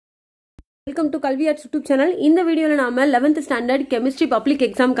Welcome to Kalvi Arts YouTube channel. In the video, நாம 11th standard chemistry public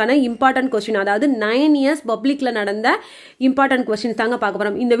exam கான important question, அதாவது 9 years publicல நடந்த important questions தாங்க பார்க்க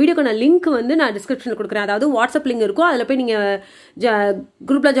போறோம். இந்த வீடியோக்கான லிங்க் வந்து நான் டிஸ்கிரிப்ஷன்ல கொடுக்குறேன். அதாவது வாட்ஸ்அப் லிங்க் இருக்கும். அதுல போய் நீங்க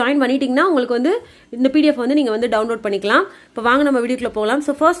குரூப்ல ஜாயின் பண்ணிட்டீங்கன்னா உங்களுக்கு வந்து இந்த PDF வந்து நீங்க வந்து டவுன்லோட் பண்ணிக்கலாம். இப்போ வாங்க நம்ம வீடியோக்குள்ள போகலாம்.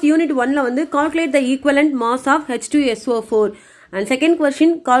 So first unit 1ல வந்து calculate the equivalent mass of H2SO4. And second question,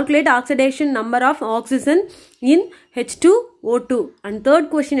 calculate oxidation number of oxygen in H2O2. And third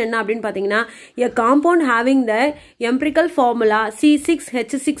question enna appdin pathina, a compound having the empirical formula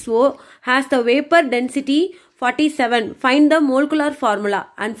C6H6O has the vapor density 47. Find the molecular formula.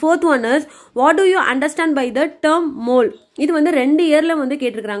 And fourth one is, what do you understand by the term mole? இது வந்து 2 இயர்ல வந்து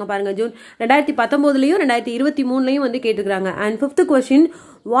கேட்டிருக்காங்க பாருங்க. June 2019லயும் 2023லயும் வந்து கேட்டிருக்காங்க. And fifth question,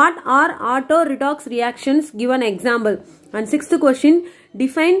 what are auto redox reactions? Give an example. And sixth question,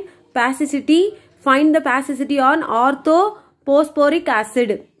 define basicity. Find the basicity on orthophosphoric acid.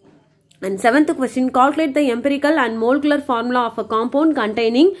 And seventh question, calculate the empirical and molecular formula of a compound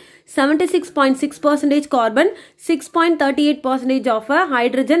containing 76.6% carbon, 6.38% of a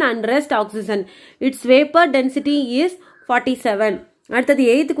hydrogen and rest oxygen. Its vapor density is 47. அடுத்தது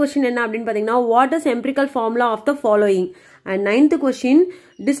 8th question என்ன அப்படின்னு பார்த்தீங்கன்னா, what is empirical formula of the following? And 9th question,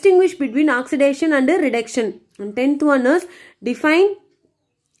 distinguish between oxidation and reduction. And 10th one is, define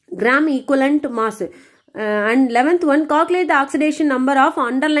gram equivalent mass. And 11th one, calculate the oxidation number of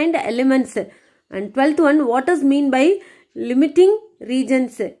underlined elements. And 12th one, what is mean by limiting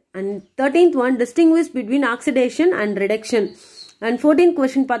regions. And 13th one, distinguish between oxidation and reduction. And 14th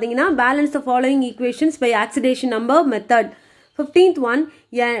question பார்த்தீங்கன்னா, balance the following equations by oxidation number method. 15th one,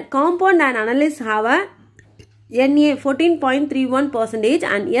 a compound and analyze have a Na 14.31%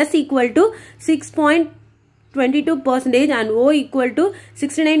 and S equal to 6.22% and O equal to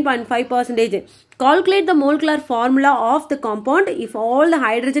 69.5%. Calculate the molecular formula of the compound if all the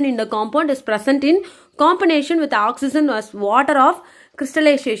hydrogen in the compound is present in combination with oxygen as water of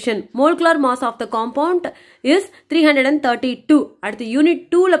crystallization. Molecular mass of the compound is 332. At the unit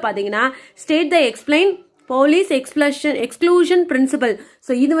 2ல பாத்தீங்கன்னா, state the explain Pauli's exclusion principle.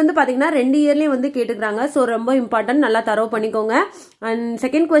 So இது வந்து பாத்தீங்கன்னா 2 இயர்லயே வந்து கேட்டுக்கிறாங்க. So ரொம்ப important, நல்லா தரவு பண்ணிக்கோங்க. And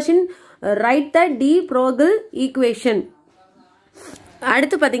second question, write the de Broglie equation.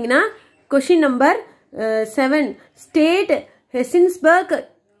 அடுத்து பாத்தீங்கன்னா question number 7, state Heisenberg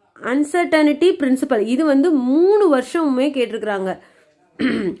uncertainty principle. இது வந்து 3 வருஷமுமே கேட்டிருக்காங்க.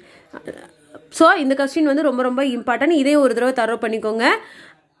 ஸோ இந்த கொஸ்டின் வந்து ரொம்ப ரொம்ப இம்பார்ட்டன்ட். இதே ஒரு தடவை தரவு பண்ணிக்கோங்க.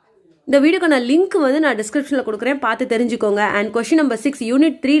 இந்த வீடியோக்கான லிங்க் வந்து நான் டிஸ்கிரிப்ஷனில் கொடுக்குறேன், பார்த்து தெரிஞ்சுக்கோங்க. And question number 6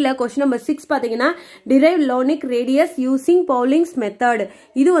 unit 3ல question number 6 பார்த்தீங்கன்னா, டிரைவ் லோனிக் ரேடியஸ் யூசிங் பவுலிங்ஸ் மெத்தட்.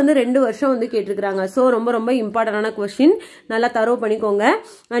 இது வந்து 2 வருஷம் வந்து கேட்டிருக்காங்க. ஸோ ரொம்ப ரொம்ப இம்பார்ட்டன்டான கொஸ்டின், நல்லா தரவு பண்ணிக்கோங்க.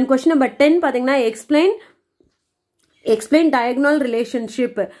 அண்ட் கொஸ்டின் நம்பர் 10 பார்த்தீங்கன்னா, explain diagonal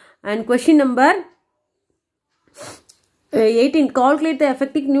relationship. And question number 18, calculate the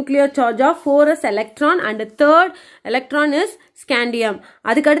effective nuclear charge of 4s electron and the third electron is scandium.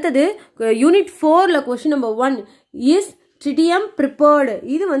 அதுக்கு அடுத்தது unit 4ல question number 1, is tritium prepared.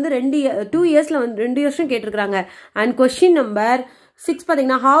 இது வந்து 2 இயர்ஸ்ல வந்து 2 வருஷம் கேட்டிருக்காங்க. அண்ட் கொஸ்டின் நம்பர் 6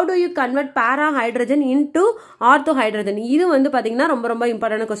 பாத்தீங்கன்னா, how do you convert para hydrogen into ortho hydrogen. இது வந்து பாத்தீங்கன்னா ரொம்ப ரொம்ப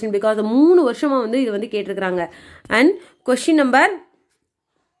இம்பார்ட்டன்ட் கொஸ்டின், பிகாஸ் 3 வருஷமா வந்து இது வந்து கேட்டிருக்காங்க. அண்ட் கொஸ்டின் நம்பர்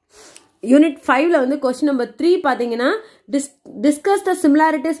யூனிட் 5ல வந்து கொஸ்டின் நம்பர் 3 பாத்தீங்கன்னா, discuss the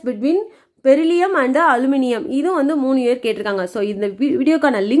similarities between beryllium and aluminium. இதுவும் வந்து 3 இயர் கேட்டிருக்காங்க. ஸோ இந்த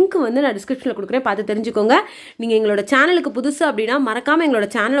வீடியோக்கான லிங்க் வந்து நான் டிஸ்கிரிப்ஷனில் கொடுக்குறேன், பார்த்து தெரிஞ்சுக்கோங்க. நீங்கள் எங்களோட சேனலுக்கு புதுசு அப்படின்னா மறக்காம எங்களோட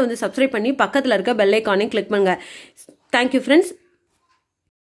சேனலை வந்து சப்ஸ்கிரைப் பண்ணி பக்கத்தில் இருக்க பெல் ஐக்கானையும் கிளிக் பண்ணுங்க. Thank you friends.